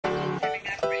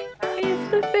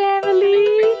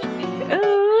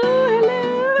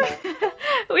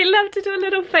love to do a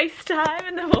little FaceTime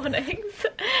in the mornings.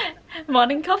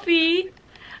 Morning coffee.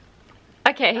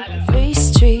 Okay. Every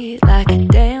street like a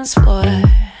dance floor.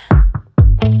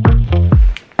 Good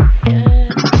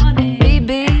morning.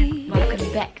 BB.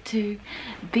 Welcome back to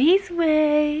B's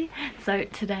Way. So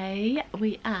today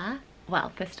we are,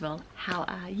 well, first of all, how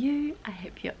are you? I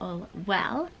hope you're all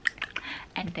well.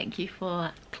 And thank you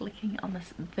for clicking on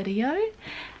this video.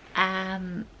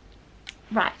 Right,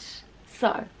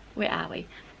 so where are we?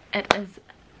 It is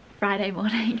Friday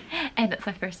morning and it's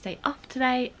my first day off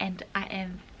today, and I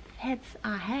have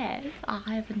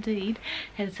indeed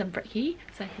had some brekkie.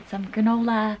 So I had some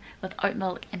granola with oat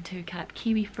milk and 2 cut up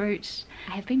kiwi fruit.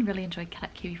 I have been really enjoying cut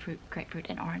up kiwi fruit, grapefruit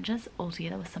and oranges all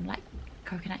together with some like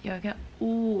coconut yogurt.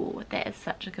 Ooh, that is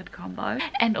such a good combo.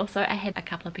 And also I had a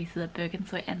couple of pieces of Bergen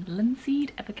soy and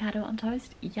linseed avocado on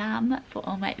toast. Yum. For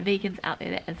all my vegans out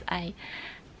there, that is a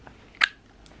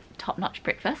top-notch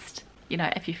breakfast. You know,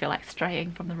 if you feel like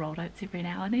straying from the rolled oats every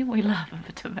now and then, we love them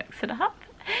to mix it up.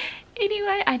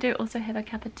 Anyway, I do also have a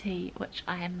cup of tea which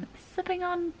I am sipping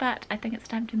on, but I think it's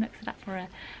time to mix it up for a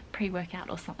pre-workout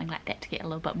or something like that to get a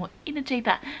little bit more energy.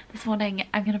 But this morning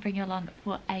I'm going to bring you along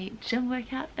for a gym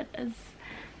workout. It is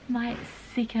my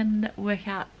second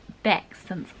workout back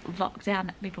since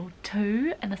lockdown level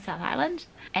 2 in the South Island,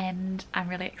 and I'm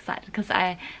really excited because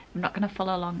I'm not going to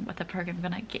follow along with the program. I'm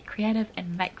going to get creative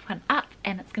and make one up,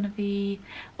 and it's going to be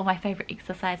all my favourite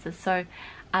exercises. So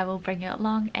I will bring you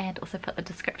along and also put the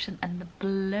description in the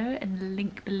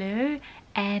link below,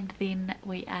 and then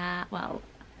we are, well,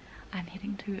 I'm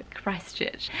heading to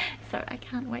Christchurch, so I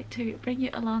can't wait to bring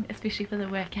you along, especially for the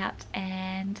workout.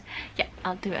 And yeah,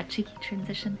 I'll do a cheeky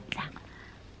transition now.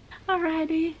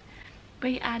 Alrighty,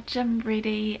 we are gym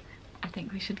ready. I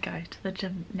think we should go to the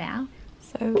gym now.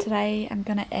 So today I'm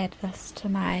gonna add this to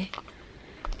my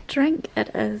drink. It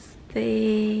is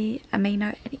the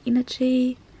amino and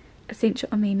energy, essential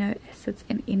amino acids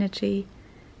and energy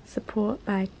support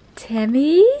by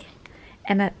Tammy,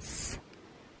 and it's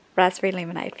raspberry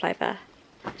lemonade flavour.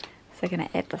 So I'm going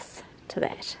to add this to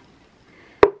that.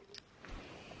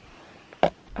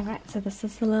 Alright, so this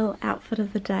is the little outfit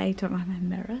of the day. Don't mind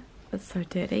my mirror, it's so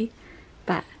dirty.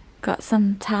 But got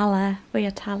some Tala,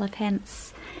 wear Tala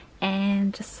pants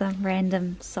and just some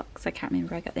random socks. I can't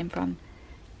remember, I got them from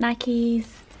Nikes,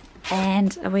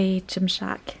 and a wee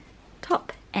Gymshark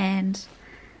top and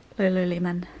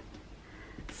Lululemon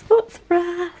sports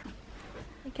bra.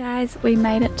 Hey guys, we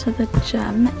made it to the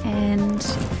gym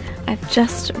and I've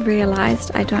just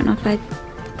realised I don't know if I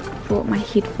brought my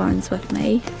headphones with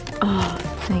me. Oh,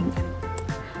 thank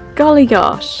golly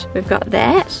gosh, we've got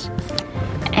that,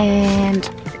 and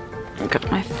I've got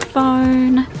my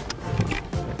phone,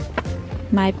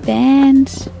 my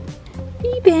band,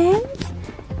 bands,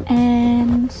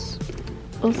 and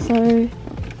also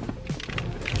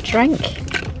drink,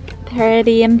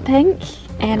 Palladium pink,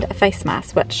 and a face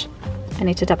mask, which I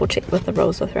need to double check with the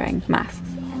rules with wearing masks.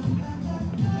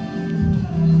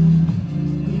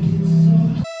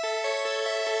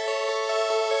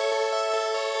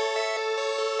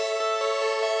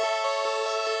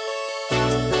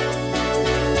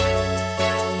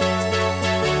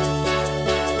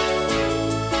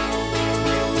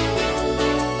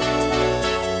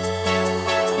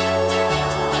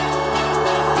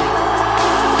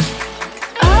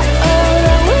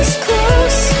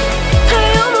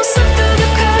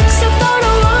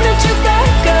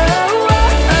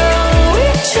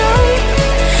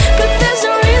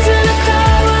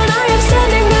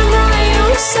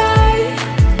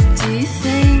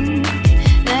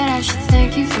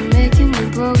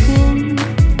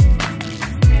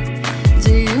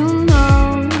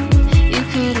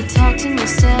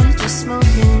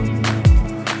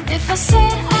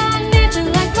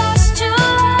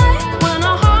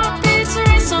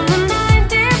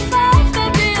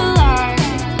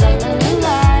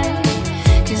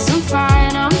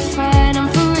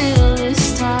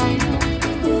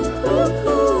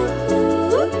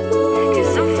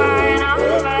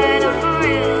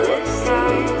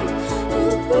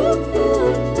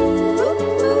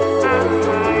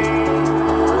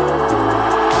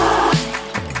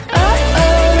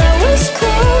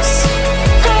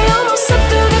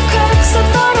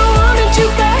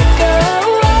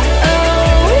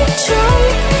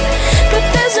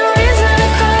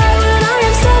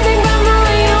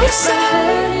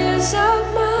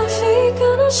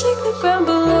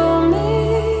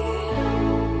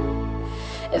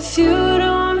 If you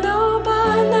don't know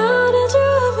by now, did you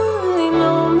ever really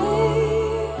know me?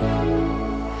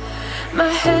 My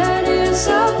head is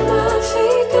up, my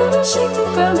feet gonna shake the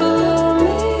ground below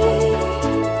me.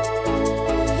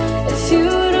 If you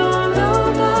don't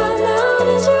know by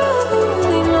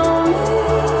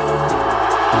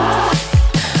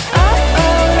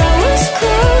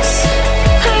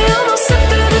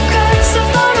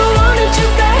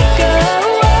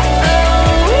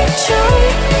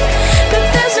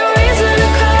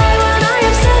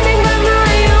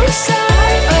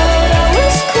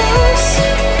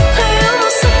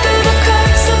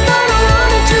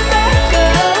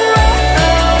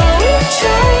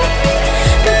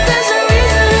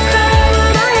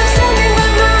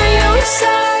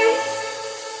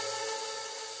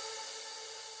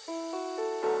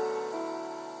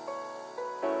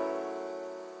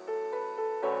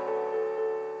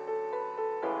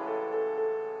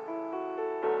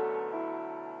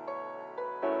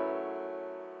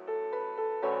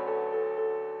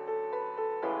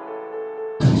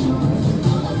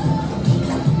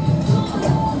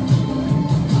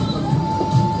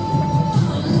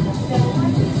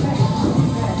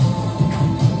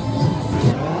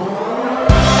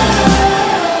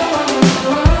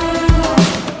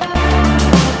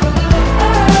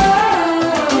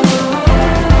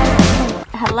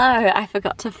I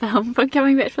forgot to film from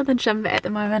coming back from the gym, but at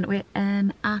the moment we're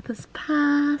in Arthur's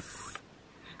Pass.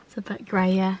 It's a bit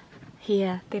greyer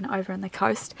here than over on the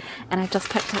coast, and I just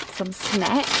picked up some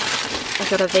snacks. I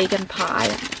got a vegan pie,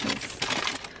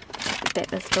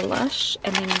 that is delish,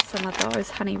 and then some of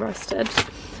those honey roasted,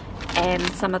 and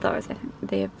some of those I think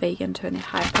they're vegan too and they're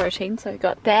high protein, so I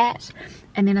got that,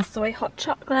 and then a soy hot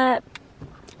chocolate,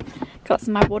 got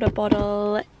my water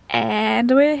bottle, and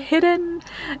we're heading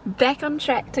back on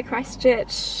track to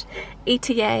Christchurch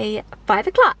ETA 5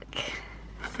 o'clock.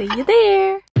 See you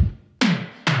there.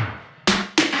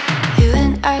 You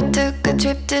and I took a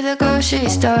trip to the grocery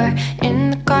store.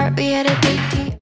 In the cart we had a date.